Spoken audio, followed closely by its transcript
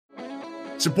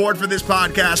Support for this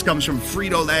podcast comes from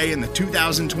Frito-Lay and the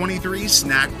 2023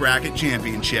 Snack Bracket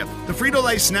Championship. The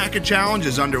Frito-Lay Snack-A Challenge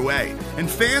is underway, and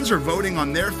fans are voting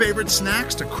on their favorite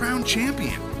snacks to crown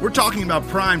champion. We're talking about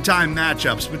prime-time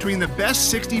matchups between the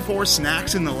best 64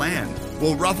 snacks in the land.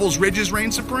 Will Ruffles Ridges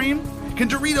reign supreme? Can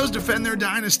Doritos defend their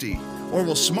dynasty? Or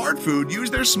will Smart Food use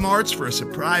their smarts for a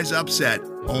surprise upset?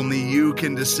 Only you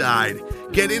can decide.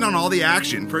 Get in on all the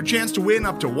action for a chance to win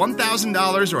up to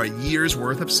 $1,000 or a year's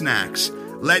worth of snacks.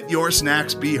 Let your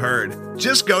snacks be heard.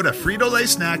 Just go to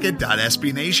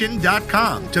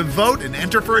fritolaysnacket.sbnation.com to vote and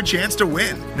enter for a chance to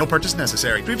win. No purchase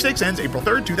necessary. Sweepstakes ends April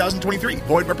 3rd, 2023.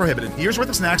 Void where prohibited. Year's worth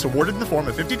of snacks awarded in the form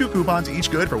of 52 coupons, each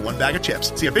good for one bag of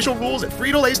chips. See official rules at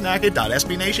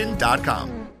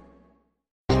fritolaysnacket.sbnation.com.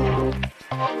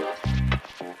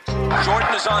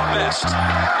 Jordan is on Best.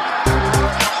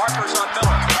 Harper's on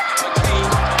Miller.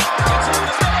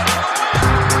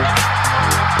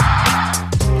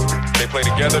 They play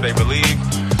together, they believe.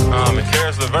 And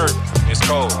Karis LeVert is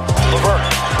cold. LeVert,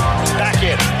 back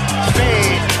in.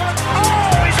 Fade.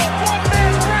 Oh, he's a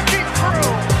one-man wrecking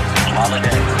crew.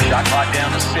 Holiday, shot clock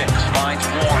down to 6. Finds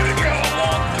Warren. Here's a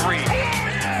long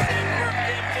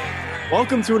 3.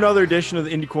 Welcome to another edition of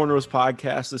the Indie Cornrows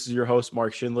podcast. This is your host,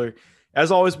 Mark Schindler. As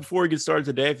always, before we get started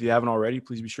today, if you haven't already,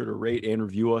 please be sure to rate and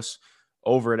review us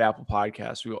over at Apple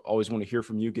Podcasts. We always want to hear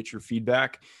from you, get your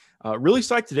feedback. Really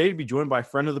psyched today to be joined by a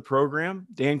friend of the program,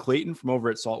 Dan Clayton from over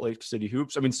at Salt City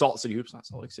Hoops, not Salt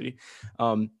Lake City.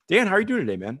 Dan, how are you doing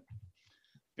today, man?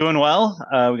 Doing well.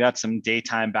 We got some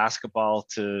daytime basketball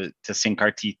to sink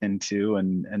our teeth into,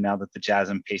 and now that the Jazz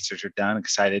and Pacers are done,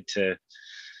 excited to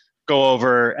go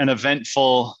over an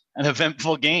eventful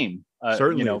game.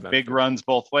 Certainly, big runs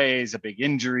both ways, a big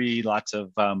injury, lots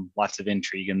of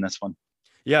intrigue in this one.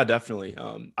 Yeah, definitely.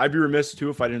 I'd be remiss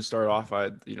too if I didn't start off. I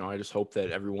just hope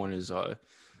that everyone is. Of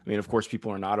course,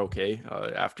 people are not okay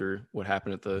after what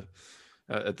happened at the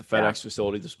FedEx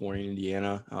facility this morning in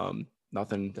Indiana.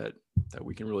 Nothing that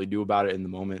we can really do about it in the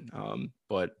moment.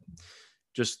 But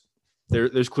just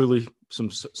there's clearly some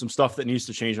stuff that needs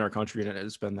to change in our country, and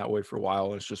it's been that way for a while.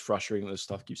 And it's just frustrating that this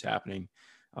stuff keeps happening.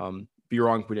 Be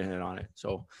wrong if we didn't hit on it.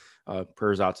 So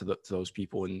prayers out to those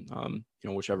people in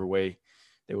whichever way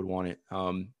they would want it.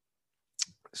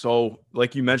 So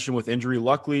like you mentioned with injury,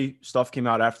 luckily stuff came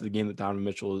out after the game that Donovan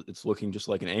Mitchell, it's looking just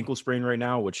like an ankle sprain right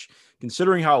now, which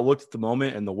considering how it looked at the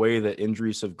moment and the way that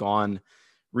injuries have gone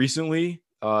recently,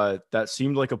 that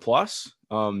seemed like a plus.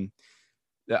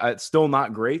 It's still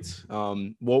not great.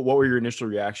 What were your initial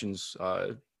reactions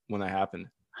when that happened?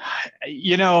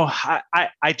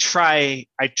 I try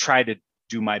to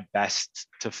do my best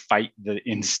to fight the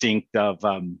instinct of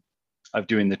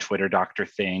doing the Twitter doctor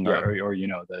thing or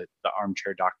the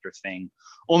armchair doctor thing,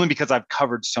 only because I've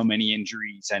covered so many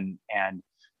injuries and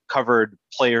covered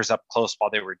players up close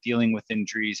while they were dealing with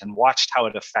injuries and watched how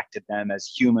it affected them as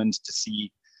humans, to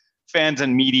see fans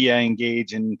and media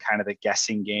engage in kind of the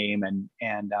guessing game. And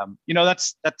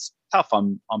that's tough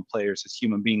on players as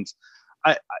human beings.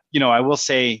 I will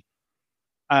say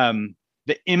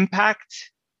the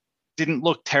impact didn't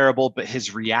look terrible, but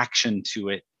his reaction to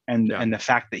it and the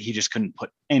fact that he just couldn't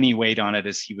put any weight on it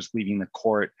as he was leaving the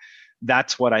court,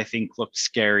 that's what I think looked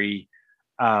scary.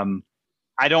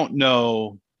 I don't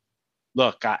know.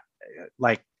 Look, I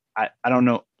don't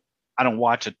know. I don't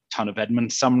watch a ton of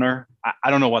Edmund Sumner.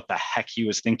 I don't know what the heck he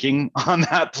was thinking on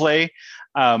that play.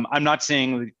 I'm not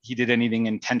saying that he did anything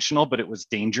intentional, but it was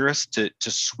dangerous to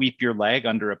sweep your leg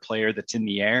under a player that's in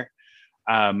the air.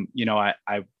 I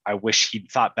wish he'd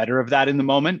thought better of that in the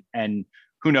moment. And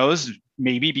who knows,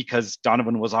 maybe because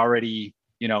Donovan was already,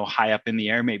 high up in the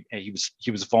air, maybe he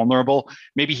was vulnerable.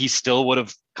 Maybe he still would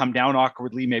have come down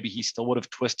awkwardly. Maybe he still would have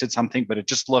twisted something, but it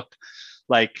just looked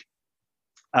like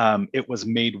it was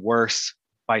made worse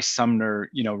by Sumner,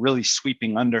 really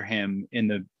sweeping under him in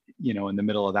the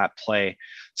middle of that play.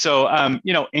 So,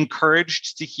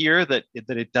 encouraged to hear that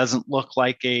it doesn't look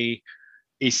like a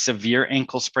severe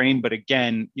ankle sprain, but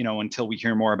again, until we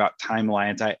hear more about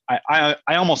timelines, I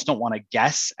almost don't want to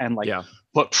guess and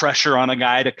put pressure on a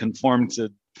guy to conform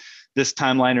to this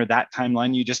timeline or that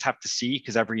timeline. You just have to see,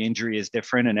 because every injury is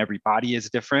different and every body is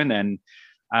different. And,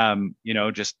 I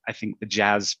think the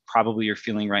Jazz probably are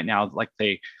feeling right now like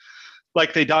they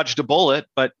dodged a bullet,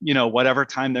 but whatever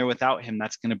time they're without him,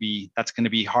 that's going to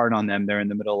be hard on them. They're in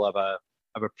the middle of a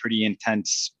pretty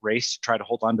intense race to try to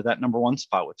hold on to that number one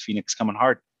spot with Phoenix coming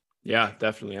hard. Yeah,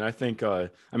 definitely. And I think,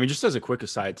 just as a quick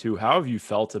aside too, how have you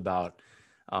felt about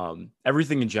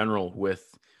everything in general with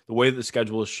the way that the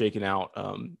schedule is shaken out,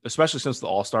 especially since the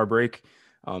All-Star break?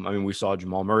 We saw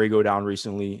Jamal Murray go down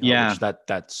recently, which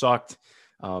that sucked.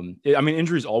 I mean,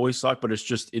 injuries always suck, but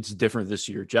it's different this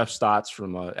year. Jeff Stotts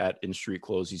from at In Street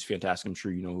Clothes, he's fantastic. I'm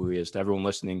sure you know who he is. To everyone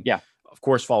listening, yeah, of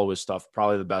course, follow his stuff.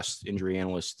 Probably the best injury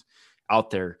analyst out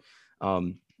there.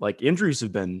 Like injuries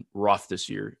have been rough this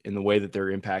year in the way that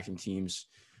they're impacting teams.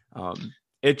 I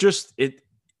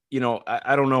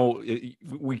don't know.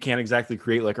 We can't exactly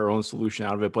create like our own solution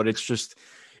out of it, but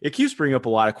it keeps bringing up a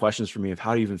lot of questions for me of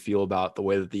how to even feel about the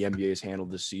way that the NBA has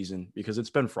handled this season, because it's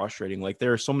been frustrating. Like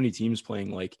there are so many teams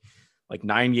playing like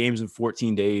 9 games in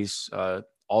 14 days,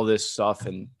 all this stuff.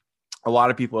 And a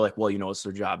lot of people are like, well, it's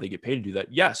their job. They get paid to do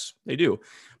that. Yes, they do.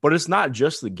 But it's not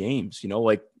just the games,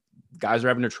 like guys are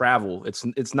having to travel.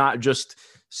 It's not just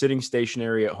sitting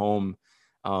stationary at home.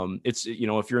 It's,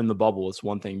 if you're in the bubble, it's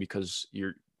one thing because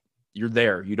you're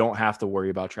there. You don't have to worry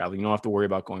about traveling. You don't have to worry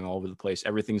about going all over the place.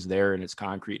 Everything's there and it's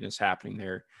concrete and it's happening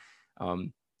there. I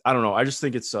don't know. I just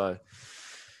think it's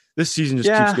this season just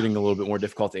keeps getting a little bit more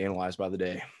difficult to analyze by the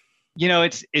day.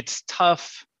 It's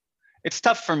tough. It's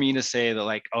tough for me to say that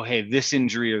like, oh, hey, this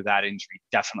injury or that injury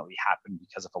definitely happened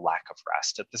because of a lack of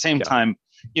rest. At the same time,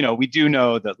 we do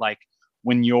know that like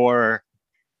when your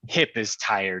hip is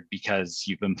tired because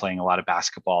you've been playing a lot of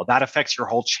basketball, that affects your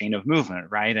whole chain of movement,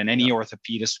 right? And any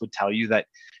orthopedist would tell you that,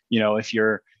 if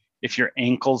your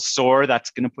ankle's sore, that's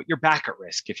going to put your back at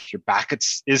risk. If your back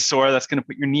is sore, that's going to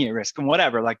put your knee at risk, and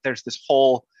whatever. Like there's this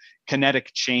whole kinetic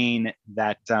chain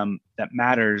that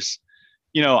matters.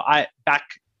 I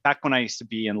back when I used to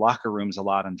be in locker rooms a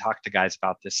lot and talk to guys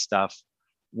about this stuff,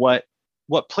 what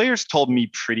players told me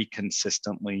pretty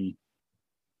consistently,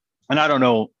 and I don't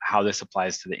know how this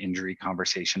applies to the injury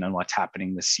conversation and what's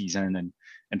happening this season,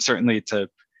 and certainly it's a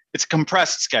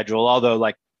compressed schedule, although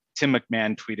like Tim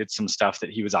McMahon tweeted some stuff that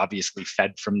he was obviously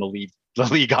fed from the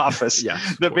league office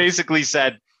that basically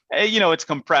said, hey, it's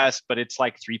compressed, but it's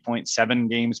like 3.7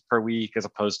 games per week as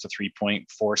opposed to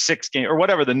 3.46 games or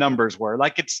whatever the numbers were.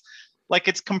 Like it's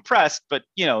compressed, but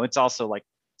it's also like,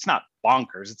 it's not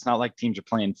bonkers. It's not like teams are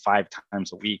playing 5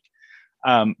 times a week.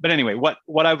 But anyway,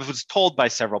 what I was told by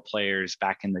several players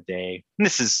back in the day, and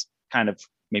this is kind of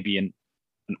maybe an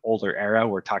older era,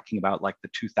 we're talking about like the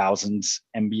 2000s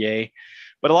NBA,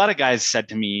 but a lot of guys said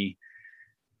to me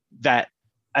that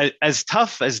as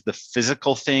tough as the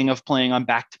physical thing of playing on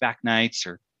back-to-back nights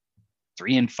or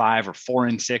 3 and 5 or 4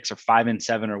 and 6 or 5 and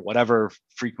 7 or whatever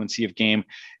frequency of game,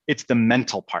 it's the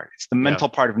mental part. It's the mental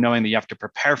part of knowing that you have to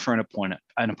prepare for an opponent.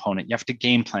 You have to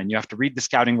game plan. You have to read the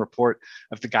scouting report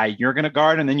of the guy you're going to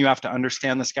guard. And then you have to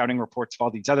understand the scouting reports of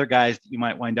all these other guys that you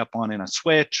might wind up on in a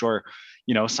switch, or,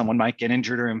 someone might get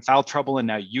injured or in foul trouble. And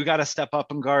now you got to step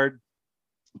up and guard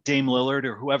Dame Lillard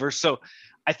or whoever. So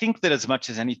I think that as much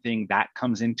as anything that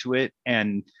comes into it.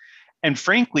 And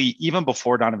frankly, even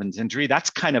before Donovan's injury,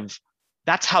 that's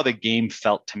how the game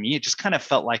felt to me. It just kind of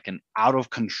felt like an out of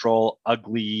control,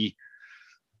 ugly,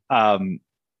 a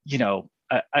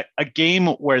game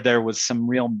where there was some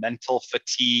real mental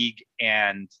fatigue,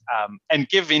 and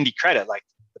give Indy credit. Like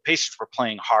the Pacers were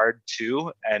playing hard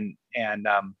too. And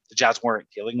the Jazz weren't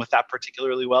dealing with that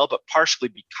particularly well, but partially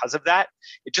because of that,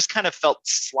 it just kind of felt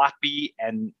sloppy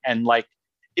and like,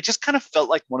 it just kind of felt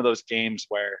like one of those games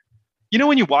where,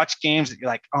 when you watch games that you're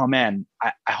like, oh man,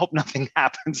 I hope nothing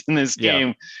happens in this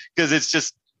game, because it's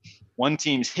just one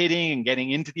team's hitting and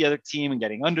getting into the other team and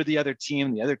getting under the other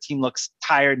team. The other team looks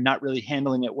tired, not really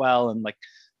handling it well. And like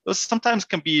those sometimes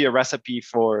can be a recipe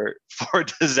for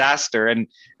disaster. And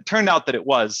it turned out that it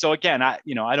was. So again, I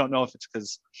don't know if it's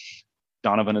because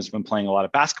Donovan has been playing a lot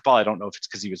of basketball. I don't know if it's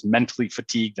because he was mentally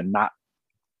fatigued and not,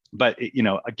 but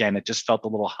again, it just felt a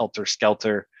little helter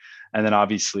skelter. And then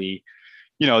obviously,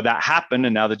 that happened,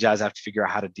 and now the Jazz have to figure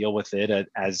out how to deal with it,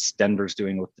 as Denver's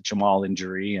doing with the Jamal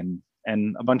injury and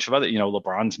a bunch of other,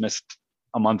 LeBron's missed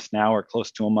a month now or close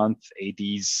to a month.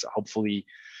 AD's hopefully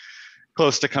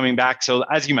close to coming back. So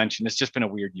as you mentioned, it's just been a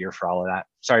weird year for all of that.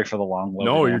 Sorry for the long answer.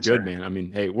 No, you're good, man. I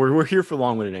mean, hey, we're here for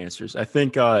long-winded answers. I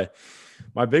think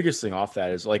my biggest thing off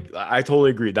that is like, I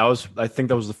totally agree. I think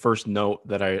that was the first note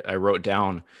that I wrote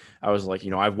down. I was like,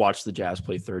 I've watched the Jazz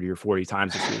play 30 or 40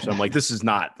 times this year. So I'm like, this is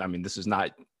not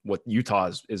what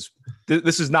Utah is.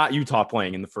 This is not Utah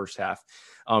playing in the first half.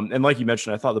 And like you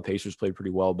mentioned, I thought the Pacers played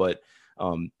pretty well, but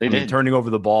turning over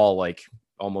the ball like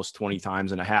almost 20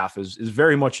 times and a half is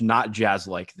very much not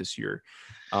Jazz-like this year.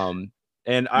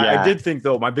 I did think,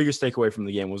 though, my biggest takeaway from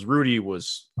the game was Rudy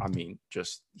was,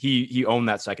 he owned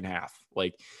that second half.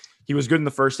 Like he was good in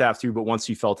the first half too, but once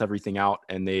he felt everything out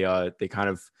and they kind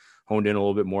of honed in a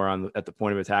little bit more at the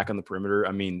point of attack on the perimeter.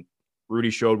 I mean, Rudy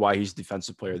showed why he's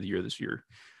Defensive Player of the Year this year.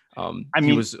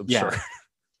 He was absurd.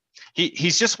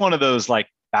 He's just one of those like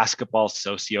basketball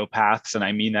sociopaths, and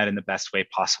I mean that in the best way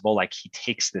possible. Like, he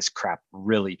takes this crap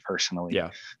really personally.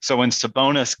 Yeah. So when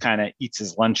Sabonis kind of eats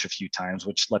his lunch a few times,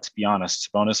 which, let's be honest,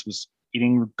 Sabonis was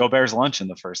eating Gobert's lunch in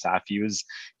the first half. He was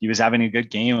having a good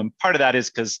game, and part of that is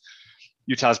because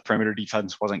Utah's perimeter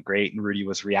defense wasn't great, and Rudy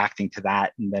was reacting to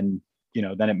that, and then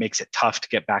it makes it tough to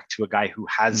get back to a guy who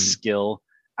has skill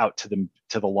out to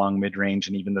the long mid range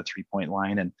and even the 3-point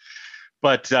line. And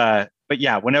but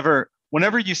yeah, whenever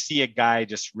you see a guy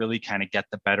just really kind of get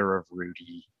the better of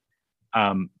Rudy,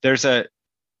 there's a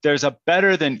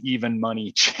better than even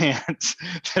money chance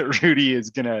that Rudy is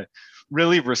gonna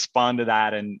really respond to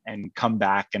that and come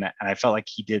back. And I felt like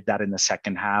he did that in the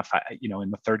second half.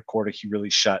 In the third quarter, he really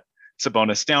shut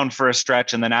Sabonis down for a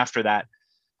stretch, and then after that,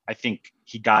 I think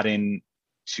he got into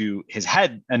his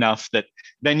head enough that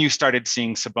then you started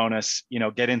seeing Sabonis,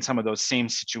 get in some of those same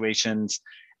situations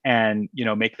and,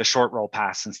 make the short roll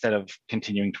pass instead of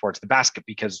continuing towards the basket,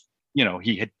 because,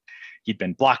 he'd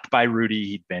been blocked by Rudy.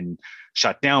 He'd been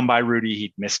shut down by Rudy.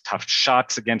 He'd missed tough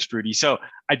shots against Rudy. So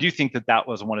I do think that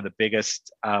was one of the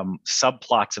biggest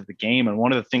subplots of the game. And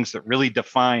one of the things that really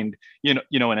defined, in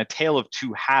a tale of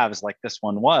two halves like this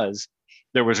one was,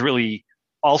 there was really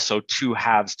also two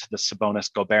halves to the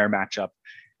Sabonis Gobert matchup.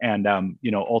 And,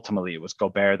 ultimately it was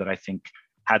Gobert that I think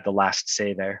had the last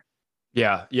say there.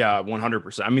 Yeah,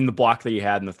 100%. I mean, the block that he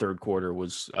had in the third quarter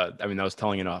was, that was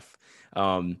telling enough.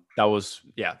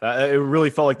 It really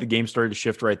felt like the game started to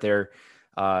shift right there.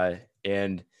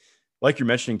 And like you're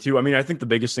mentioning too, I think the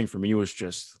biggest thing for me was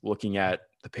just looking at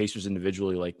the Pacers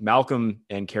individually. Like, Malcolm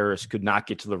and Karras could not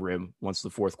get to the rim once the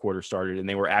fourth quarter started, and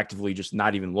they were actively just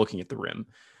not even looking at the rim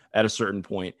at a certain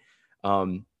point.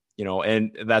 And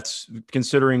that's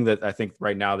considering that I think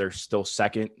right now they're still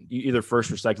second, either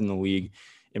first or second in the league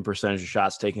in percentage of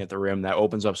shots taken at the rim. That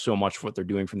opens up so much for what they're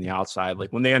doing from the outside.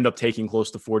 Like, when they end up taking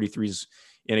close to 43s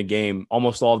in a game,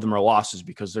 almost all of them are losses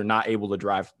because they're not able to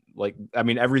drive.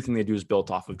 Everything they do is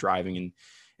built off of driving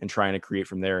and trying to create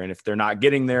from there. And if they're not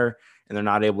getting there and they're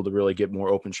not able to really get more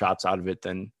open shots out of it,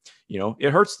 then,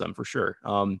 it hurts them for sure.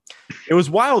 It was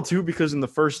wild too, because in the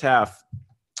first half,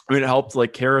 it helped.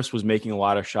 Like, Karras was making a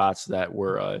lot of shots that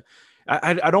were,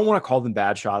 I don't want to call them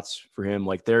bad shots for him.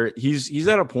 Like, he's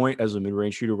at a point as a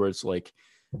mid-range shooter where it's like,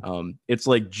 it's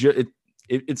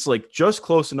like just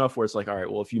close enough where it's like, all right,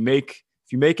 well, if you make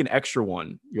an extra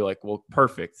one, you're like, well,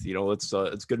 perfect.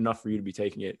 It's good enough for you to be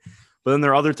taking it. But then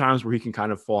there are other times where he can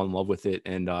kind of fall in love with it.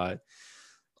 And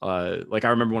like, I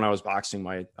remember when I was boxing,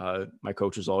 my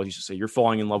coaches always used to say, you're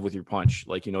falling in love with your punch.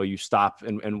 Like, you stop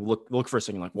and look for a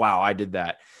second, like, wow, I did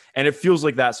that. And it feels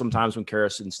like that sometimes when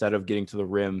Karras, instead of getting to the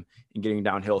rim and getting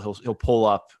downhill, he'll pull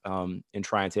up and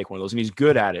try and take one of those. And he's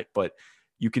good at it, but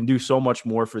you can do so much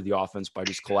more for the offense by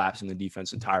just collapsing the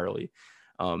defense entirely.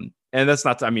 And that's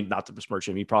not to besmirch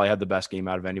him. He probably had the best game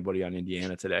out of anybody on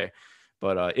Indiana today,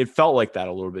 but it felt like that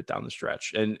a little bit down the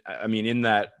stretch. And in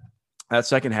that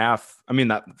second half,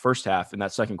 that first half, in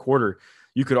that second quarter,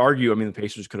 you could argue, the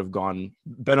Pacers could have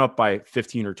been up by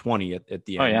 15 or 20 at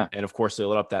the end. Oh, yeah. And of course they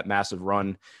let up that massive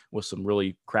run with some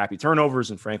really crappy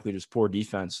turnovers and frankly, just poor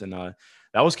defense. And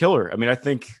that was killer. I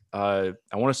think I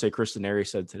want to say Chris Denari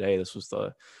said today, this was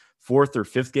the fourth or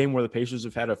fifth game where the Pacers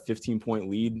have had a 15-point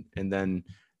lead and then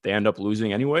they end up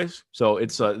losing anyways. So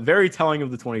it's very telling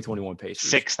of the 2021 Pacers.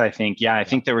 Sixth, I think. Yeah, I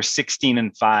think they were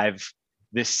 16-5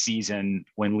 this season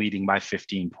when leading by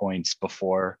 15 points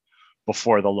before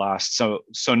the loss. So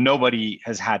nobody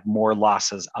has had more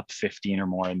losses up 15 or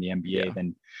more in the NBA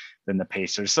than the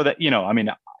Pacers. So that,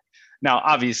 now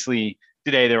obviously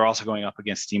today they were also going up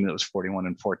against a team that was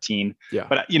 41-14. Yeah.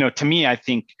 But to me, I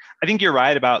think you're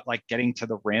right about like getting to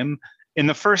the rim. In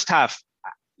the first half,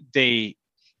 they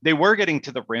were getting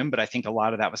to the rim, but I think a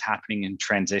lot of that was happening in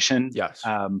transition. Yes.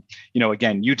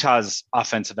 Again, Utah's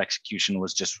offensive execution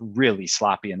was just really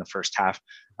sloppy in the first half.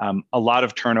 A lot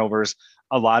of turnovers,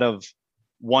 a lot of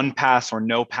one pass or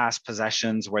no pass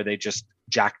possessions where they just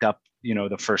jacked up,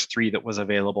 the first three that was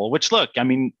available, which look,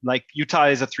 like Utah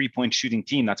is a 3-point shooting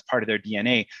team. That's part of their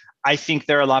DNA. I think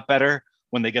they're a lot better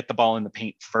when they get the ball in the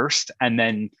paint first and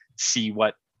then see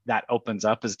what that opens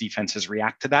up as defenses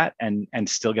react to that and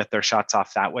still get their shots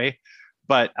off that way.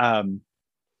 But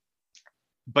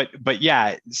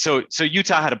yeah, so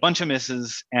Utah had a bunch of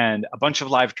misses and a bunch of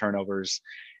live turnovers,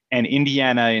 and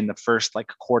Indiana in the first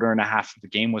quarter and a half of the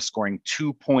game was scoring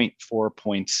 2.4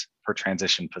 points per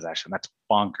transition possession. That's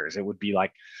bonkers. It would be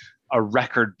like a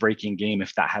record-breaking game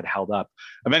if that had held up.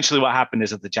 Eventually what happened is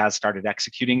that the Jazz started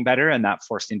executing better, and that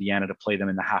forced Indiana to play them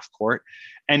in the half court.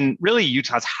 And really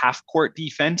Utah's half court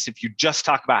defense, if you just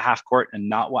talk about half court and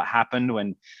not what happened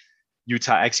when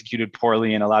Utah executed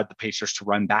poorly and allowed the Pacers to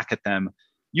run back at them,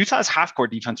 Utah's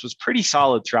half-court defense was pretty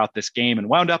solid throughout this game and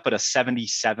wound up at a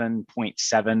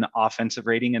 77.7 offensive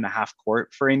rating in the half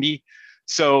court for Indy.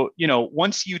 So,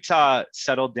 once Utah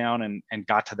settled down and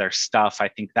got to their stuff, I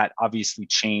think that obviously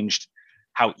changed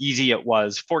how easy it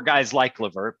was for guys like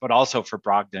LeVert, but also for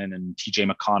Brogdon and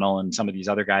TJ McConnell and some of these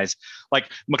other guys. Like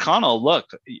McConnell,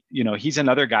 look, he's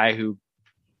another guy who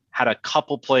had a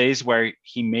couple plays where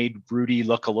he made Rudy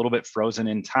look a little bit frozen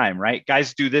in time, right?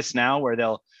 Guys do this now where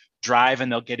they'll drive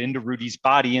and they'll get into Rudy's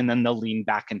body and then they'll lean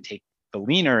back and take the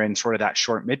leaner in sort of that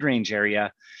short mid-range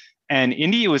area. And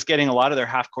Indy was getting a lot of their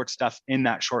half-court stuff in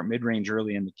that short mid-range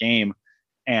early in the game.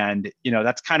 And,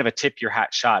 that's kind of a tip your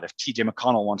hat shot. If TJ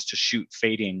McConnell wants to shoot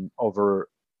fading over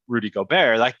Rudy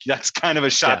Gobert, like that's kind of a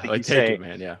shot that you say, it,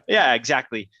 man. Yeah,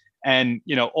 exactly. And,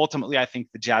 ultimately, I think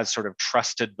the Jazz sort of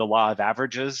trusted the law of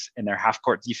averages in their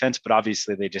half-court defense, but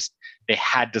obviously they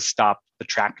had to stop the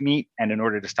track meet. And in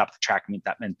order to stop the track meet,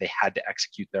 that meant they had to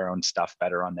execute their own stuff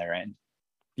better on their end.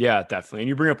 Yeah, definitely. And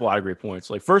you bring up a lot of great points.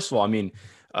 Like, first of all, I mean,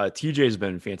 TJ has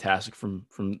been fantastic from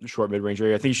the short mid-range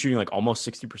area. I think he's shooting like almost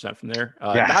 60% from there.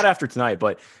 Not after tonight,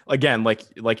 but again, like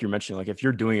you're mentioning, like if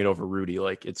you're doing it over Rudy,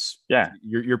 like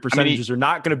your percentages are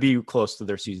not going to be close to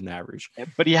their season average.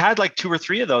 But he had like 2 or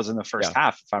 3 of those in the first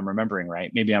half, if I'm remembering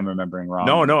right. Maybe I'm remembering wrong.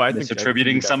 No, I think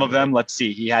attributing some of them. Right. Let's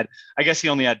see. I guess he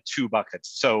only had 2 buckets.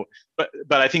 So, but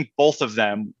I think both of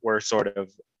them were sort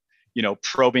of,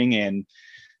 probing in,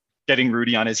 getting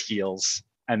Rudy on his heels,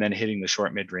 and then hitting the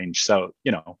short mid-range. So,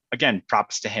 again,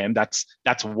 props to him. That's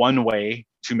one way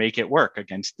to make it work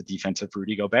against the defense of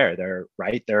Rudy Gobert. There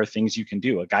are things you can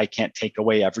do. A guy can't take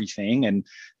away everything. And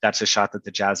that's a shot that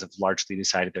the Jazz have largely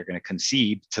decided they're going to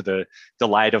concede, to the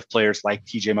delight of players like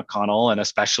TJ McConnell, and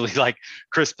especially like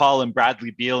Chris Paul and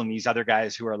Bradley Beal and these other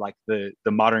guys who are like the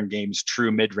modern game's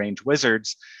true mid-range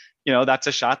wizards. That's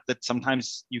a shot that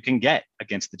sometimes you can get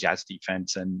against the Jazz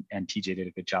defense, and TJ did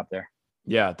a good job there.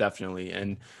 Yeah, definitely.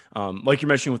 And like you're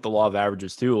mentioning with the law of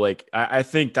averages too, like I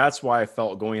think that's why I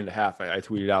felt going into half, I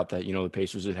tweeted out that, the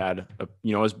Pacers had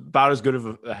was about as good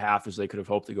of a half as they could have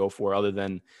hoped to go for, other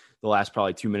than the last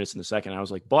probably 2 minutes in the second. I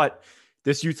was like, but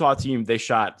this Utah team, they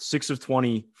shot 6 of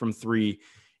 20 from 3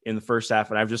 in the first half.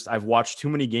 And I've watched too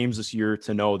many games this year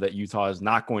to know that Utah is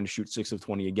not going to shoot 6 of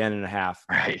 20 again in a half.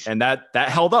 Right. And that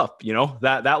held up,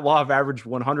 that law of average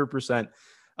 100%.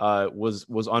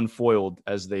 Was unfoiled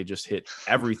as they just hit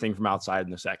everything from outside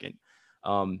in the second.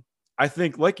 I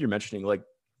think, like you're mentioning, like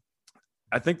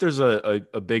I think there's a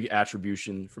big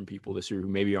attribution from people this year who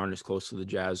maybe aren't as close to the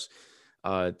Jazz,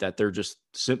 that they're just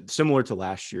similar to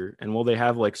last year. And while they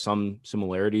have like some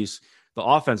similarities, the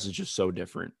offense is just so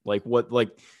different.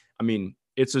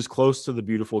 It's as close to the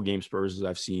beautiful game Spurs as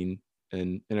I've seen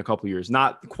in a couple of years.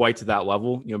 Not quite to that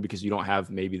level, because you don't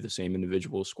have maybe the same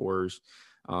individual scorers.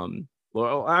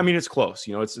 Well, it's close,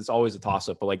 it's always a toss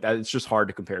up, but like that, it's just hard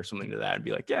to compare something to that and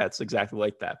be like, yeah, it's exactly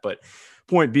like that. But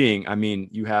point being,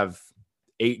 you have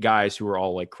 8 guys who are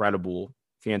all like credible,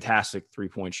 fantastic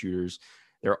 3-point shooters.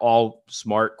 They're all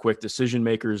smart, quick decision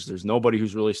makers. There's nobody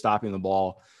who's really stopping the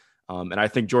ball. And I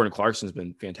think Jordan Clarkson's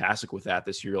been fantastic with that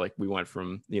this year. Like we went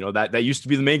from, that used to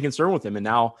be the main concern with him. And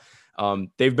now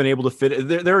they've been able to fit.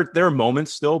 There are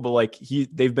moments still, but like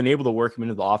they've been able to work him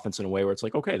into the offense in a way where it's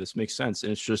like, okay, this makes sense.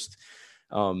 And it's just,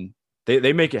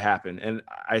 they make it happen. And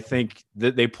I think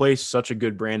that they play such a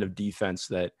good brand of defense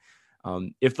that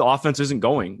if the offense isn't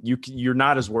going, you're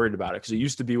not as worried about it. Cause it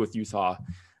used to be with Utah.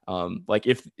 Like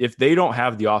if they don't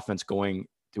have the offense going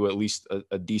to at least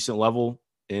a decent level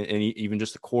and even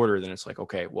just a quarter, then it's like,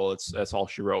 okay, well, that's all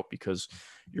she wrote, because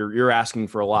you're asking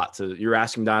for a lot. You're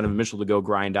asking Donovan Mitchell to go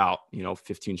grind out,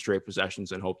 15 straight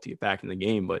possessions and hope to get back in the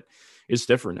game, but it's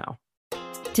different now.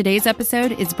 Today's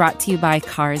episode is brought to you by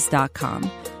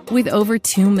Cars.com. With over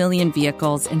 2 million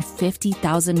vehicles and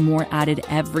 50,000 more added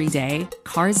every day,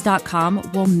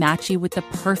 Cars.com will match you with the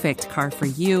perfect car for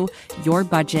you, your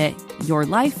budget, your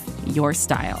life, your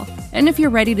style. And if you're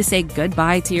ready to say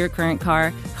goodbye to your current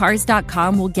car,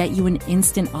 Cars.com will get you an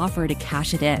instant offer to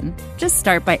cash it in. Just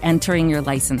start by entering your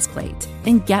license plate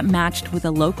and get matched with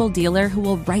a local dealer who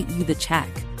will write you the check.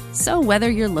 So whether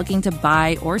you're looking to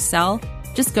buy or sell,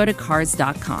 just go to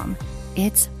Cars.com.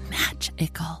 It's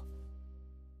magical.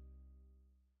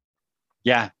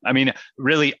 Yeah,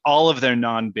 really, all of their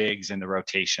non-bigs in the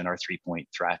rotation are 3-point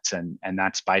threats, and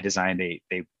that's by design.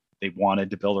 They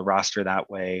wanted to build a roster that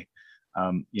way.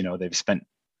 They've spent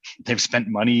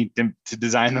money to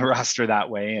design the roster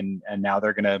that way, and now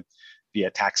they're going to be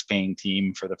a tax-paying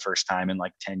team for the first time in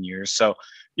like 10 years. So,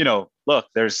 look,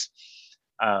 there's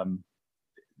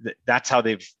that's how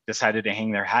they've decided to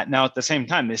hang their hat. Now, at the same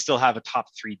time, they still have a top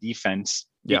 3 defense.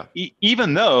 Yeah,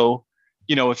 Even though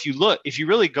if you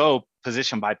really go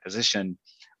position by position,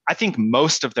 I think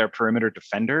most of their perimeter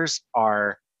defenders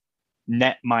are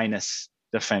net minus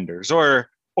defenders or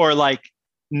like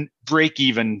break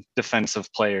even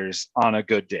defensive players on a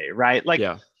good day, right? Like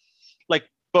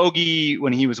Bogey,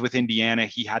 when he was with Indiana,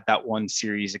 he had that one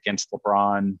series against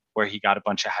LeBron where he got a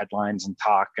bunch of headlines and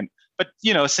talk. But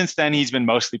since then he's been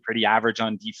mostly pretty average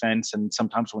on defense, and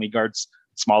sometimes when he guards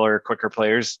smaller, quicker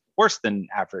players, worse than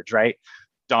average, right?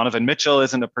 Donovan Mitchell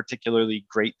isn't a particularly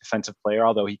great defensive player,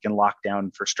 although he can lock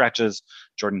down for stretches.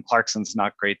 Jordan Clarkson's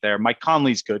not great there. Mike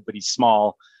Conley's good, but he's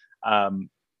small.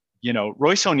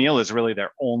 Royce O'Neal is really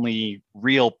their only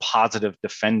real positive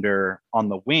defender on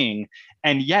the wing.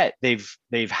 And yet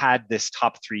they've had this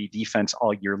top 3 defense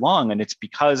all year long. And it's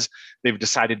because they've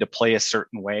decided to play a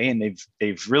certain way. And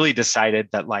they've really decided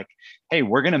that, like, hey,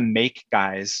 we're going to make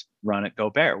guys run at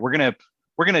Gobert. We're going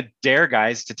to dare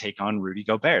guys to take on Rudy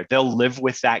Gobert. They'll live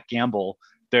with that gamble.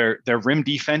 Their rim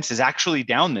defense is actually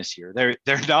down this year.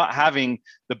 They're not having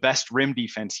the best rim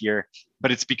defense year,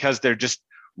 but it's because they're just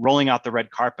rolling out the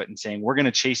red carpet and saying, we're going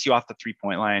to chase you off the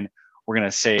 3-point line. We're going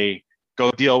to say,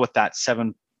 go deal with that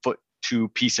 7'2"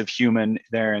 piece of human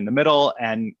there in the middle.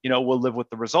 And, we'll live with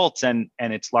the results. And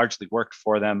it's largely worked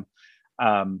for them.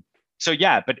 So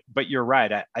yeah, but you're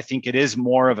right. I think it is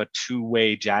more of a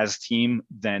two-way Jazz team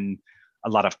than a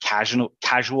lot of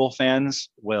casual fans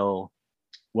will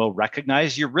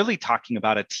recognize. You're really talking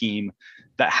about a team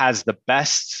that has the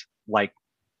best,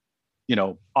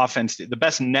 offense, the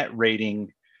best net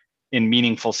rating in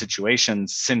meaningful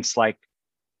situations since like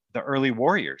the early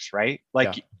Warriors, right?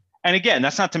 And again,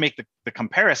 that's not to make the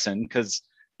comparison, because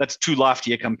that's too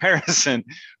lofty a comparison.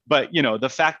 But the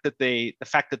fact that they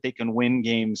can win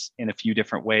games in a few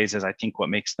different ways is, I think, what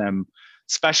makes them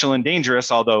special and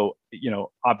dangerous. Although,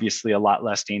 obviously a lot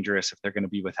less dangerous if they're going to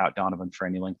be without Donovan for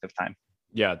any length of time.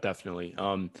 Yeah, definitely.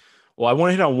 Well, I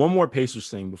want to hit on one more Pacers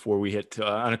thing before we hit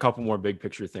on a couple more big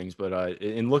picture things. But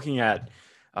in looking at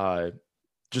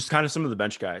just kind of some of the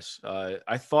bench guys,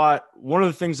 I thought one of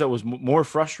the things that was more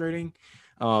frustrating,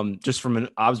 just from an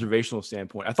observational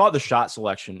standpoint, I thought the shot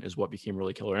selection is what became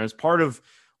really killer. And it's part of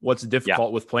what's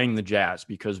difficult with playing the Jazz,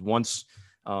 because once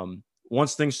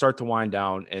things start to wind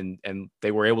down and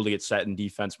they were able to get set in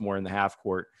defense more in the half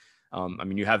court.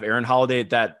 You have Aaron Holiday,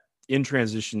 that in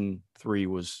transition 3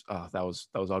 was that was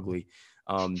ugly.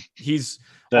 He's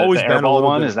always been a little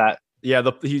one. Bit, is that? Yeah,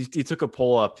 he took a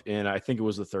pull up in, I think it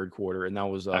was the third quarter, and that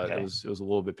was okay. it was a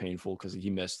little bit painful because he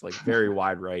missed like very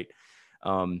wide right.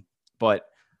 But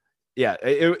yeah,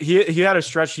 he had a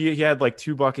stretch. He had like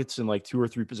 2 buckets in like 2 or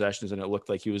 3 possessions, and it looked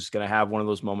like he was going to have one of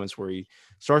those moments where he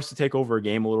starts to take over a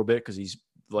game a little bit, because he's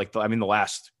like, the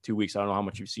last 2 weeks, I don't know how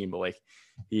much you've seen, but like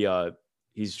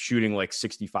he's shooting like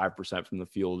 65% from the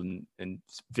field and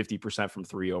 50% from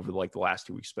 3 over like the last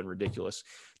 2 weeks. It's been ridiculous.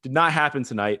 Did not happen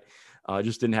tonight.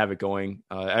 Just didn't have it going.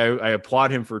 I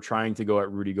applaud him for trying to go at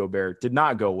Rudy Gobert. Did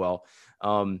not go well.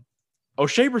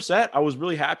 O'Shea Brissett, I was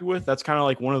really happy with. That's kind of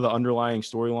like one of the underlying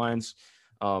storylines.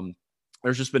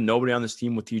 There's just been nobody on this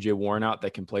team with TJ Warren out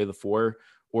that can play the 4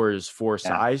 or is 4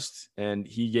 sized, and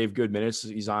he gave good minutes.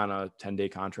 He's on a 10-day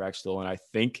contract still, and I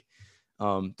think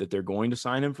that they're going to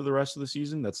sign him for the rest of the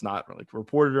season. That's not like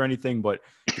reported or anything, but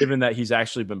given that he's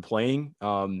actually been playing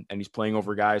and he's playing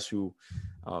over guys who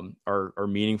are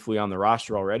meaningfully on the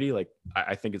roster already, like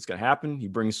I think it's going to happen. He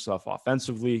brings stuff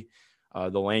offensively.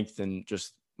 The length and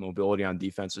just mobility on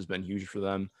defense has been huge for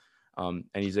them. And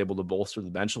he's able to bolster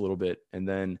the bench a little bit. And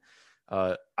then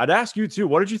I'd ask you too,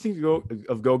 what did you think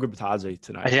of Goga Bitadze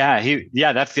tonight?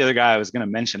 Yeah, that's the other guy I was going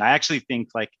to mention. I actually think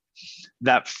like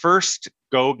that first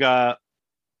Goga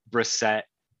Brissett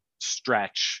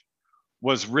stretch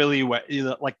was really what,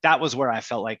 like, that was where I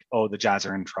felt like, oh, the Jazz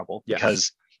are in trouble,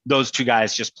 because those 2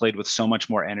 guys just played with so much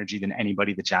more energy than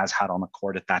anybody the Jazz had on the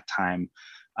court at that time.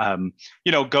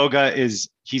 Goga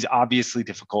he's obviously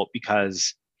difficult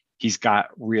because he's got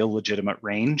real legitimate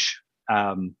range.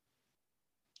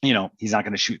 He's not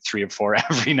going to shoot 3 or 4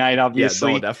 every night,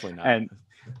 obviously. Yeah, no, definitely not.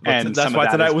 And that's why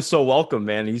tonight was so welcome,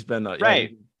 man. He's been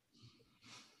right.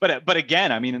 But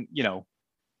again,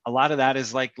 a lot of that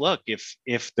is like, look,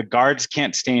 if the guards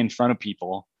can't stay in front of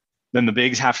people, then the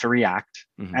bigs have to react.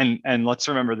 Mm-hmm. And let's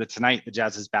remember that tonight the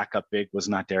Jazz's backup big was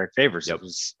not Derek Favors. It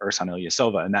was Ersan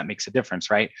Ilyasova, and that makes a difference,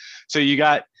 right? So you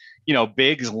got,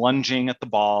 bigs lunging at the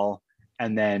ball,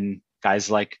 and then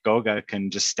guys like Goga can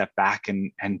just step back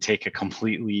and take a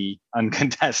completely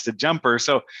uncontested jumper.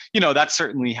 So, that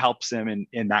certainly helps him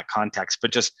in that context.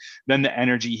 But just then the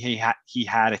energy he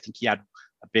had, I think he had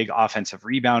a big offensive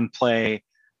rebound play.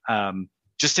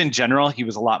 just in general, he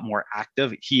was a lot more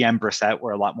active. He and Brissett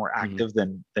were a lot more active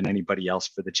than anybody else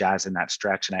for the Jazz in that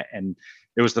stretch. And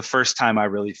it was the first time I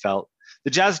really felt the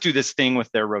Jazz do this thing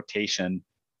with their rotation.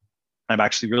 I'm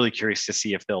actually really curious to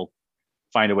see if they'll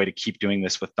find a way to keep doing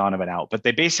this with Donovan out. But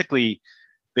they basically,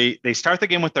 they start the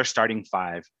game with their starting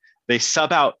five. They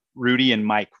sub out Rudy and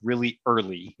Mike really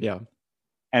early. Yeah.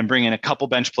 And bring in a couple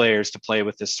bench players to play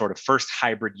with this sort of first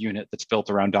hybrid unit that's built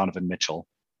around Donovan Mitchell.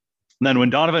 And then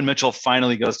when Donovan Mitchell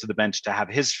finally goes to the bench to have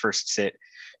his first sit,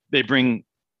 they bring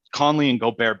Conley and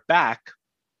Gobert back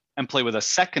and play with a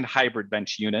second hybrid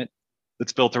bench unit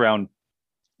that's built around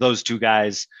those two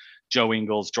guys, Joe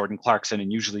Ingles, Jordan Clarkson,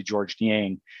 and usually George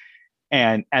Niang.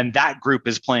 And that group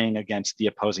is playing against the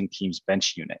opposing team's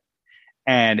bench unit.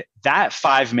 And that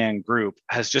 5-man group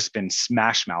has just been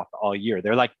smash mouth all year.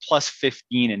 They're like plus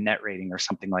 15 in net rating or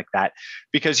something like that,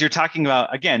 because you're talking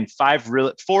about, again,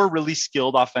 four really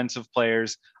skilled offensive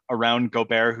players around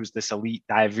Gobert, who's this elite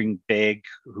diving big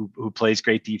who plays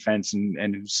great defense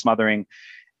and who's smothering.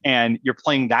 And you're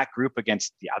playing that group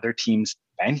against the other team's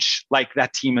bench. Like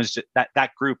that team is just,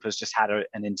 that group has just had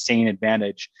an insane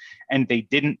advantage, and they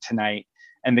didn't tonight.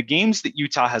 And the games that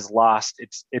Utah has lost,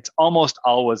 it's almost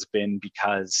always been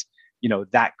because, you know,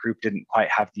 that group didn't quite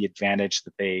have the advantage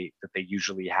that they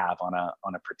usually have on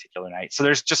a particular night. So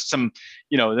there's just some,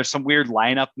 you know, there's some weird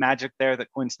lineup magic there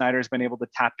that Quinn Snyder's been able to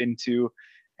tap into.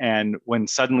 And when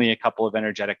suddenly a couple of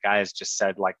energetic guys just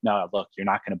said, like, no, look, you're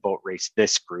not going to boat race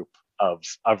this group of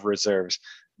reserves,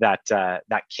 that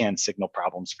can signal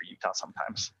problems for Utah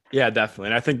sometimes. Yeah, definitely.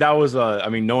 And I think that was,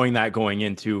 knowing that going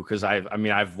in too, because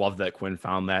I've loved that Quinn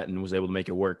found that and was able to make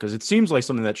it work, because it seems like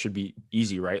something that should be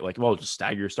easy, right? Like, well, just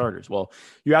stagger your starters. Well,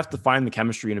 you have to find the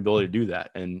chemistry and ability to do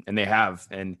that. And they have.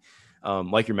 And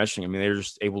like you're mentioning, they're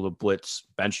just able to blitz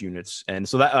bench units. And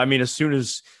so that, as soon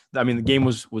as, the game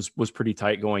was pretty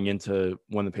tight going into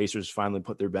when the Pacers finally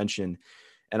put their bench in.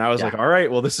 And I was like, all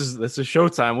right, well, this is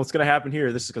showtime. What's going to happen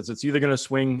here? This is because it's either going to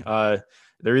swing.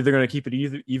 They're either going to keep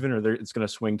it even or it's going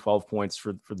to swing 12 points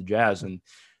for the Jazz. And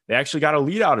they actually got a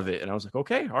lead out of it. And I was like,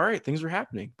 okay, all right, things are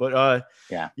happening. But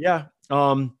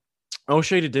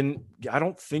O'Shea I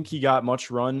don't think he got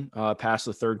much run past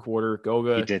the third quarter.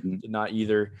 Goga did not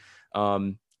either.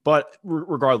 But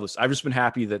regardless, I've just been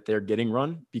happy that they're getting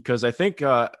run, because I think,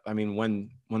 when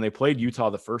they played Utah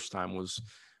the first time was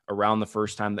around the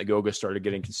first time that Goga started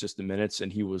getting consistent minutes,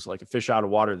 and he was like a fish out of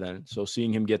water then. So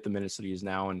seeing him get the minutes that he is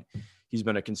now, and he's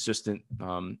been a consistent,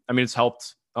 it's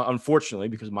helped, unfortunately,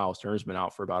 because Miles Turner's been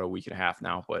out for about a week and a half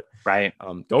now, but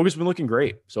Goga's been looking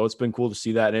great. So it's been cool to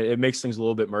see that. And it makes things a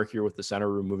little bit murkier with the center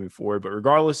room moving forward, but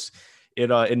regardless,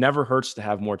 it never hurts to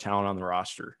have more talent on the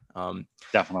roster.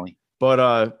 Definitely. But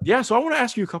so I want to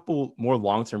ask you a couple more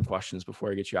long-term questions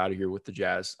before I get you out of here with the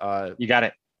Jazz. You got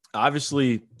it.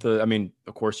 Obviously,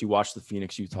 of course, you watched the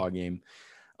Phoenix Utah game.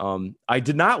 I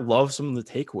did not love some of the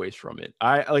takeaways from it.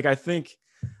 I think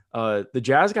the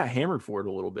Jazz got hammered for it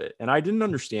a little bit, and I didn't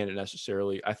understand it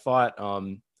necessarily. I thought,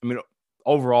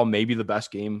 overall, maybe the best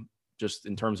game just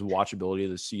in terms of watchability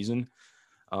of the season.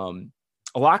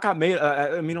 A lot got made.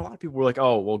 A lot of people were like,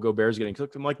 "Oh, well, Gobert's getting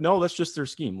cooked." I'm like, no, that's just their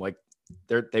scheme. Like,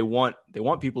 they want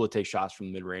people to take shots from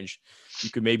the mid range. You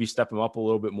could maybe step them up a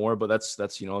little bit more, but that's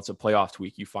it's a playoff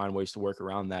tweak. You find ways to work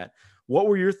around that. What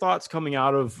were your thoughts coming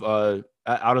out of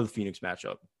the Phoenix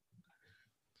matchup?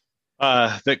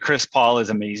 That Chris Paul is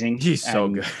amazing. He's so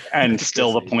good, and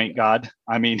still the point god.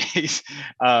 He's.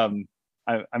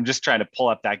 I'm just trying to pull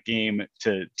up that game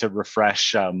to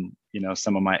refresh.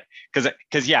 Some of my because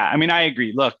I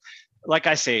agree. Look, like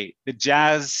I say, the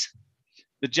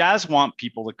Jazz want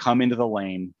people to come into the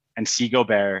lane and see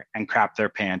Gobert and crap their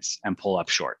pants and pull up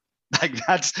short. Like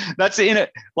that's in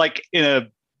a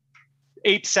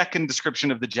 8-second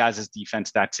description of the Jazz's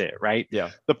defense. That's it, right?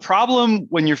 Yeah. The problem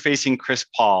when you're facing Chris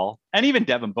Paul and even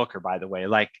Devin Booker, by the way,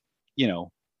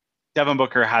 Devin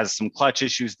Booker has some clutch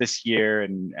issues this year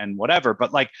and whatever,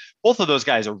 but both of those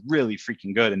guys are really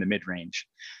freaking good in the mid range.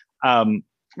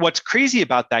 What's crazy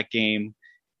about that game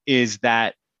is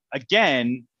that,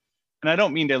 again, and I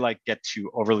don't mean to get too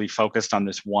overly focused on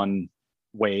this one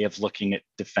way of looking at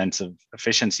defensive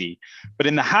efficiency, but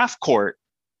in the half court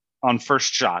on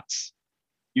first shots,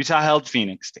 Utah held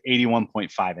Phoenix to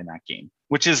 81.5 in that game,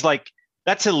 which is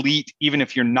that's elite, even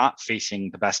if you're not facing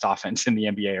the best offense in the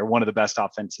NBA or one of the best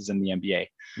offenses in the NBA.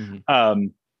 Mm-hmm.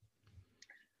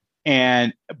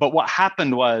 But what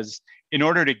happened was, in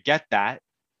order to get that,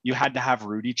 you had to have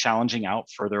Rudy challenging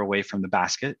out further away from the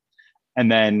basket.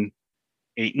 And then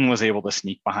Ayton was able to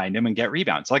sneak behind him and get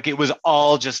rebounds. Like it was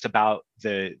all just about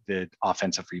the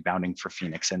offensive rebounding for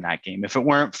Phoenix in that game. If it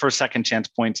weren't for second chance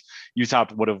points, Utah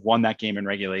would have won that game in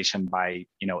regulation by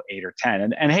 8 or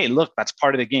 10. And hey, look, that's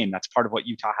part of the game. That's part of what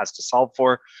Utah has to solve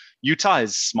for. Utah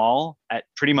is small at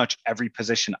pretty much every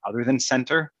position other than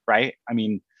center, right? I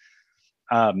mean,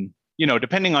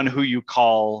 depending on who you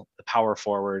call the power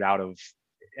forward out of,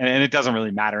 and it doesn't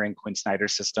really matter in Quinn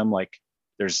Snyder's system. Like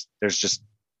there's just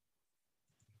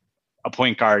a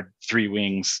point guard, 3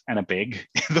 wings, and a big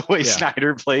the way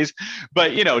Snyder plays.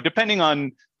 But, depending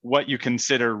on what you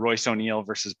consider Royce O'Neal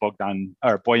versus Bojan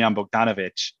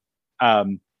Bogdanovic,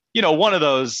 one of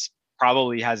those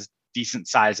probably has decent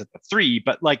size at the 3,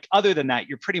 but like other than that,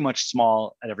 you're pretty much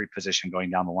small at every position going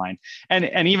down the line.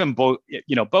 And even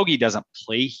Bogey doesn't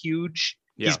play huge.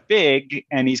 Yeah. He's big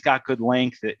and he's got good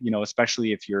length,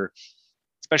 especially if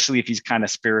he's kind of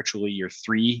spiritually your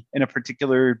 3 in a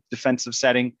particular defensive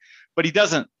setting, but he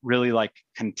doesn't really like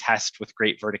contest with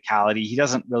great verticality. He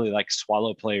doesn't really like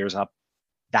swallow players up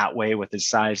that way with his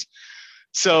size.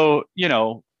 So,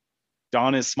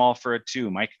 Don is small for a 2.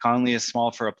 Mike Conley is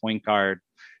small for a point guard.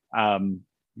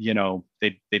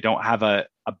 They don't have a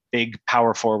big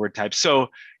power forward type. So,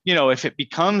 if it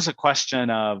becomes a question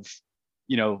of,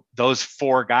 those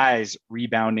 4 guys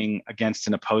rebounding against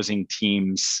an opposing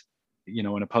team's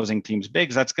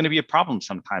bigs, that's going to be a problem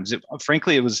sometimes.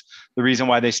 Frankly, it was the reason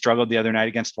why they struggled the other night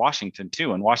against Washington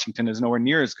too. And Washington is nowhere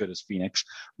near as good as Phoenix,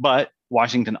 but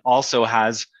Washington also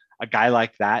has a guy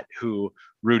like that who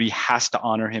Rudy has to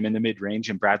honor him in the mid-range,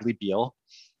 and Bradley Beal.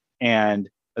 And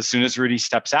as soon as Rudy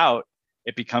steps out,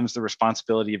 it becomes the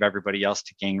responsibility of everybody else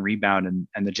to gang rebound.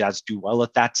 And the Jazz do well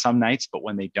at that some nights, but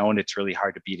when they don't, it's really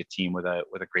hard to beat a team with a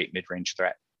great mid-range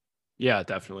threat. Yeah,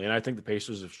 definitely. And I think the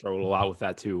Pacers have struggled a lot with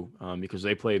that too, because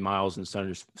they play Miles in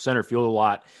center field a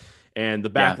lot. And the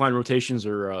backline rotations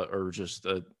are just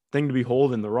a thing to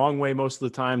behold in the wrong way most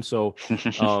of the time. So,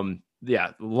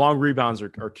 long rebounds are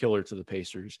killer to the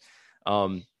Pacers.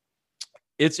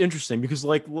 It's interesting because,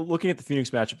 like, looking at the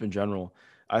Phoenix matchup in general,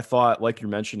 I thought, like you're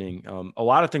mentioning, a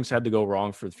lot of things had to go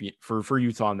wrong for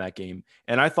Utah in that game.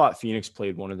 And I thought Phoenix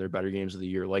played one of their better games of the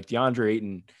year. Like DeAndre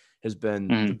Ayton has been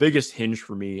the biggest hinge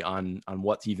for me on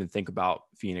what to even think about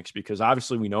Phoenix, because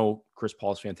obviously we know Chris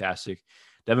Paul is fantastic.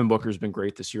 Devin Booker has been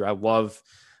great this year. I love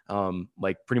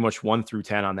pretty much 1 through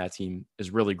 10 on that team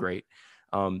is really great.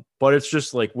 But it's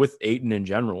just like with Ayton in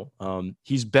general,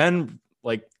 he's been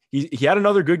like, he had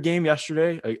another good game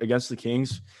yesterday against the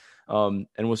Kings, and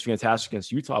was fantastic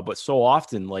against Utah. But so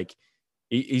often, like,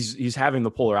 he's having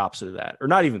the polar opposite of that, or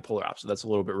not even polar opposite. That's a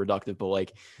little bit reductive, but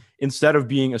like, instead of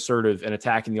being assertive and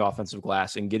attacking the offensive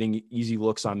glass and getting easy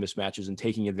looks on mismatches and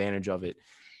taking advantage of it,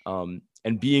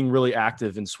 and being really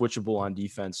active and switchable on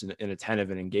defense and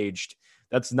attentive and engaged,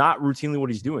 that's not routinely what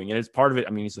he's doing. And it's part of it. I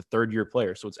mean, he's a 3rd-year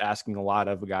player, so it's asking a lot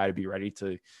of a guy to be ready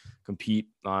to compete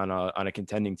on a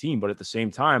contending team. But at the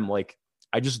same time, like,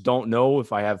 I just don't know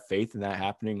if I have faith in that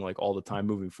happening like all the time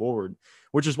moving forward,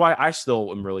 which is why I still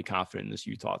am really confident in this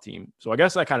Utah team. So I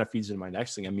guess that kind of feeds into my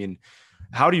next thing. I mean,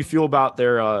 how do you feel about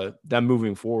them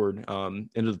moving forward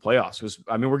into the playoffs? Because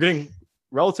I mean, we're getting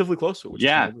relatively close to it, which is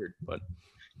kind of weird, but.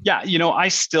 Yeah, I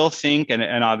still think,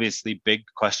 and obviously big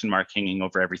question mark hanging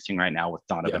over everything right now with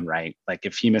Donovan Wright. Like,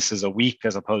 if he misses a week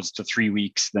as opposed to 3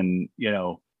 weeks, then,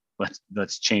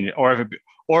 let's change it.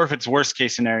 Or if it's worst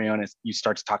case scenario and you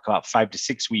start to talk about 5 to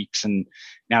 6 weeks, and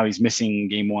now he's missing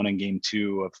game 1 and game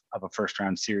 2 of a first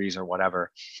round series or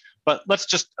whatever. But let's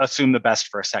just assume the best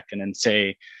for a second and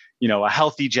say, a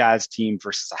healthy Jazz team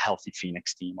versus a healthy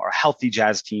Phoenix team, or a healthy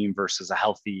Jazz team versus a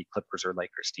healthy Clippers or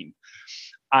Lakers team.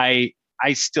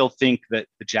 I still think that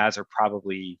the Jazz are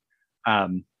probably,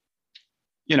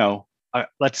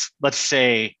 let's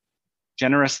say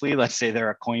generously, let's say they're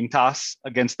a coin toss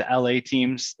against the LA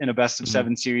teams in a best of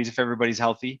 7 series if everybody's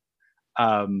healthy.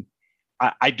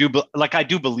 I do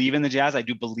believe in the Jazz. I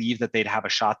do believe that they'd have a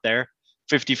shot there.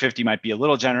 50-50 might be a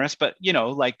little generous, but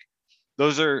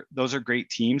those are great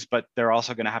teams, but they're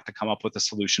also going to have to come up with a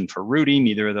solution for Rudy.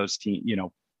 Neither of those teams,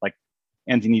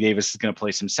 Anthony Davis is going to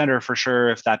play some center for sure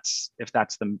if that's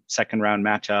the second round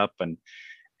matchup, and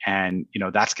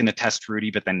that's going to test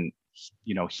Rudy. But then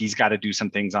he's got to do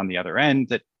some things on the other end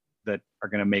that are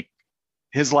going to make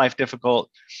his life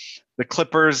difficult. The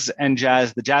Clippers and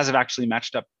Jazz, the Jazz have actually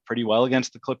matched up pretty well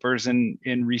against the Clippers in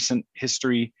recent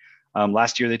history.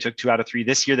 Last year they took 2 out of 3.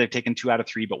 This year they've taken 2 out of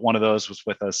 3, but one of those was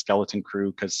with a skeleton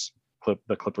crew because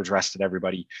the Clippers rested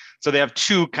everybody. So they have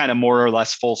 2 kind of more or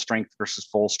less full strength versus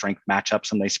full strength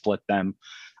matchups, and they split them.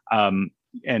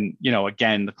 And,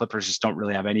 again, the Clippers just don't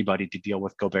really have anybody to deal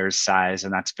with Gobert's size,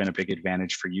 and that's been a big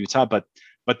advantage for Utah. But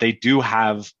they do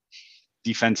have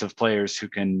defensive players who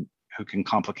can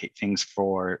complicate things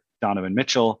for Donovan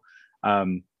Mitchell.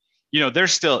 The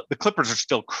Clippers are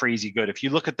still crazy good. If you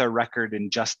look at their record in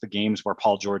just the games where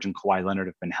Paul George and Kawhi Leonard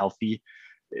have been healthy,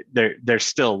 they're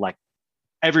still like,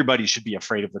 everybody should be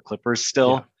afraid of the Clippers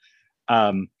still.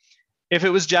 Yeah. If it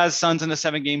was Jazz Suns in a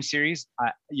 7-game series,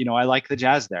 I like the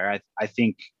Jazz there. I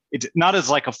think it's not as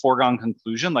like a foregone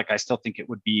conclusion. Like, I still think it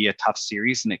would be a tough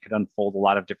series and it could unfold a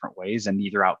lot of different ways and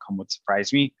neither outcome would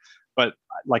surprise me. But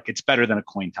like, it's better than a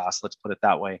coin toss. Let's put it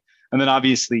that way. And then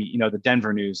obviously, the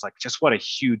Denver news, like, just what a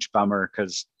huge bummer,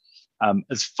 because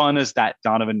as fun as that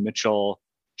Donovan Mitchell,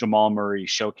 Jamal Murray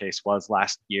showcase was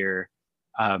last year,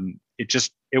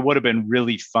 it would have been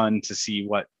really fun to see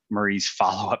what Murray's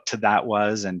follow-up to that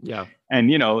was. And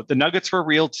the Nuggets were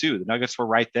real too. The Nuggets were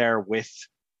right there with,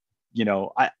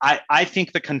 I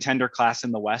think the contender class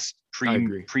in the West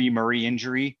pre Murray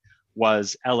injury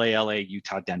was LA,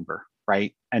 Utah, Denver,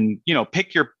 right? And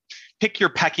pick your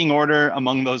pecking order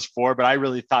among those four, but I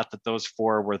really thought that those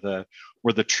four were the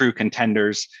true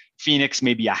contenders. Phoenix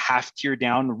maybe a half tier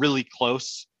down, really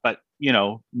close, but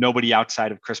nobody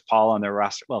outside of Chris Paul on their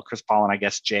roster. Well, Chris Paul and I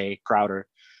guess Jay Crowder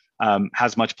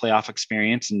has much playoff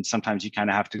experience, and sometimes you kind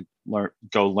of have to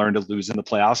learn to lose in the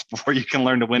playoffs before you can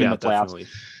learn to win in the playoffs. Definitely.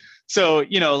 So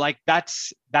like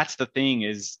that's the thing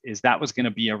is that was going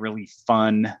to be a really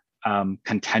fun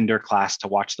contender class to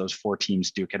watch those four teams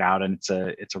duke it out, and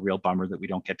it's a real bummer that we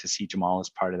don't get to see Jamal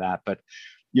as part of that. But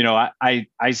I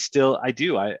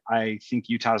think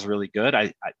Utah's really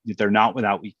good. They're not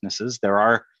without weaknesses. There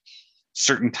are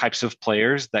certain types of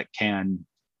players that can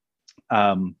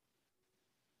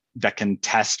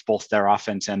test both their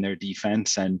offense and their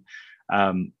defense. And,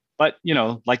 but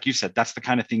like you said, that's the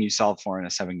kind of thing you solve for in a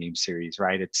 7-game series,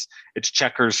 right? It's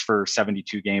checkers for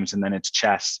 72 games, and then it's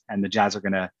chess, and the Jazz are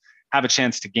going to have a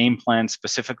chance to game plan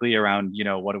specifically around,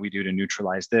 what do we do to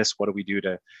neutralize this? What do we do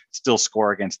to still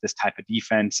score against this type of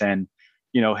defense? And,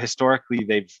 historically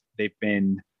they've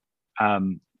been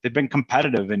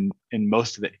competitive in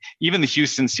most of it. Even the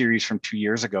Houston series from 2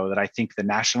 years ago, that I think the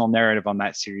national narrative on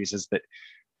that series is that,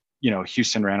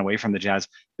 Houston ran away from the Jazz.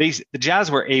 The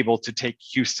Jazz were able to take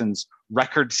Houston's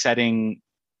record-setting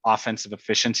offensive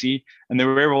efficiency, and they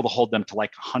were able to hold them to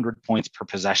like 100 points per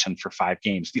possession for 5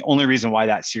 games. The only reason why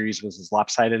that series was as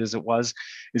lopsided as it was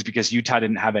is because Utah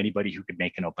didn't have anybody who could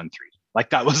make an open three. Like,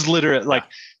 that was literally like,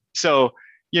 so,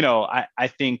 I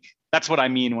think that's what I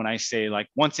mean when I say, like,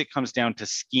 once it comes down to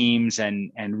schemes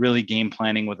and really game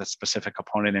planning with a specific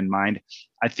opponent in mind,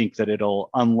 I think that it'll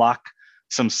unlock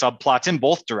some subplots in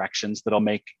both directions that'll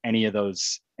make any of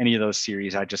those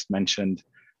series I just mentioned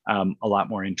a lot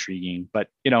more intriguing. But,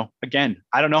 again,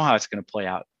 I don't know how it's going to play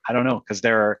out. I don't know, because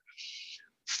there are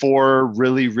 4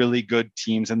 really, really good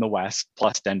teams in the West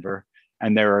plus Denver,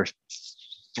 and there are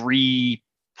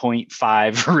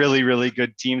 3.5 really, really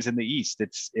good teams in the East.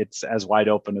 It's as wide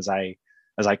open as I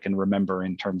can remember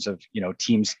in terms of,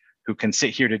 teams who can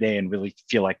sit here today and really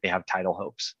feel like they have title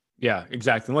hopes. Yeah,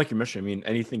 exactly. And like you mentioned, I mean,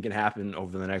 anything can happen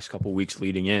over the next couple of weeks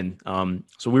leading in.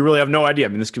 So we really have no idea. I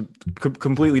mean, this could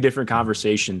completely different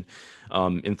conversation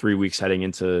in 3 weeks heading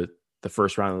into the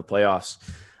first round of the playoffs.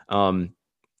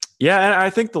 Yeah, and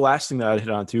I think the last thing that I'd hit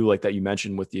on too, like that you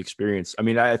mentioned with the experience. I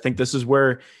mean, I think this is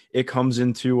where it comes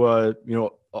into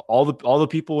all the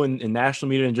people in national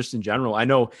media and just in general. I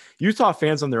know Utah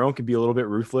fans on their own can be a little bit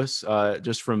ruthless,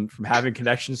 just from having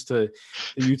connections to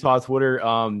the Utah Twitter.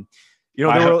 There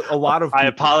were a lot of people. I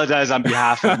apologize on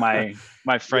behalf of my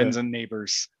friends and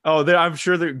neighbors. Oh, I'm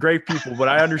sure they're great people, but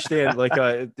I understand like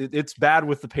it's bad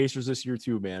with the Pacers this year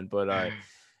too, man. But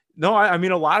no, I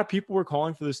mean, a lot of people were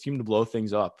calling for this team to blow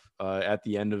things up at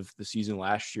the end of the season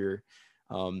last year.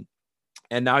 And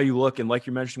now you look, and like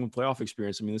you mentioned with playoff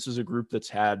experience, I mean, this is a group that's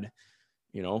had,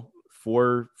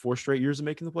 4 straight years of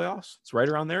making the playoffs. It's right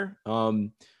around there.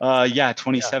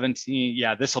 2017.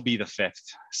 Yeah, this will be the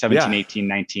 5th. 17, 18,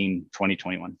 19, 20,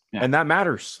 21. Yeah. And that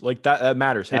matters. Like that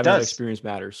matters. Having that experience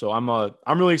matters. So I'm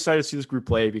really excited to see this group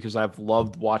play, because I've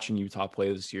loved watching Utah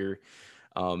play this year.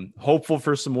 Hopeful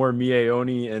for some more Mie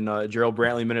Oni and Gerald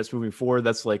Brantley minutes moving forward.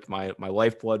 That's like my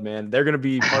lifeblood, man. They're going to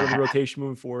be part of the rotation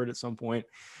moving forward at some point.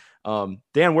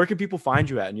 Dan, where can people find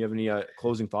you at? And you have any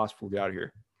closing thoughts before we get out of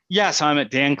here? Yeah, so I'm at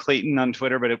Dan Clayton on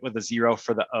Twitter, but with a 0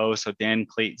 for the O. So Dan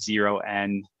Clayton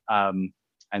 0N. And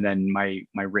then my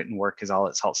written work is all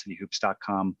at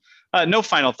saltcityhoops.com. No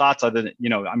final thoughts other than,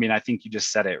 I mean, I think you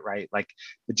just said it, right? Like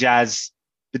the Jazz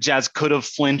the Jazz could have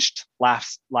flinched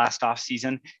last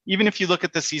offseason. Even if you look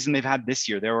at the season they've had this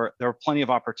year, there were plenty of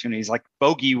opportunities. Like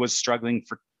Bogey was struggling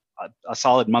for a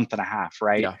solid month and a half,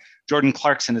 right? Yeah. Jordan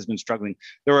Clarkson has been struggling.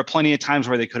 There were plenty of times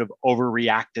where they could have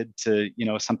overreacted to,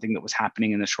 something that was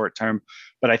happening in the short term.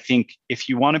 But I think if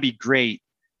you want to be great,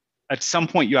 at some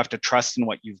point you have to trust in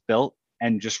what you've built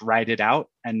and just ride it out.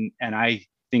 And I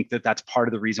think that that's part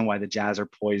of the reason why the Jazz are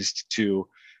poised to,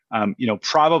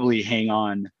 probably hang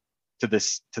on to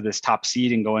this top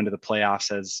seed and go into the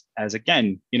playoffs as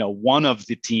again, one of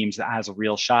the teams that has a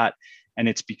real shot. And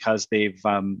it's because they've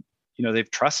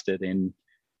trusted in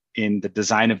the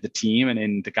design of the team and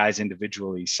in the guys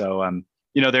individually. So,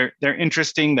 they're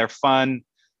interesting, they're fun.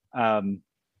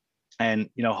 And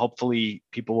hopefully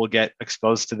people will get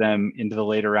exposed to them into the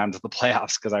later rounds of the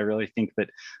playoffs, because I really think that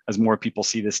as more people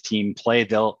see this team play,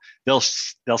 they'll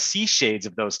see shades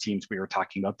of those teams we were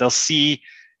talking about. They'll see,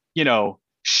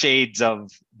 shades of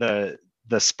the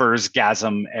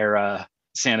Spurs-gasm era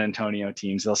San Antonio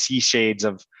teams. They'll see shades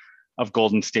of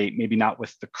Golden State, maybe not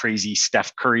with the crazy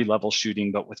Steph Curry level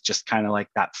shooting, but with just kind of like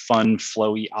that fun,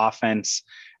 flowy offense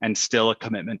and still a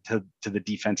commitment to the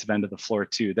defensive end of the floor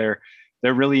too. They're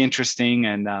really interesting,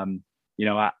 and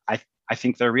I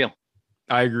think they're real.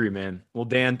 I agree, man. Well,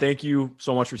 Dan, thank you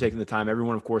so much for taking the time.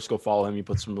 Everyone, of course, go follow him. He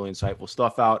puts some really insightful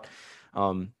stuff out.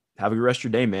 Have a good rest of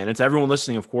your day, man. And to everyone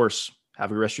listening, of course, have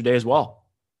a good rest of your day as well.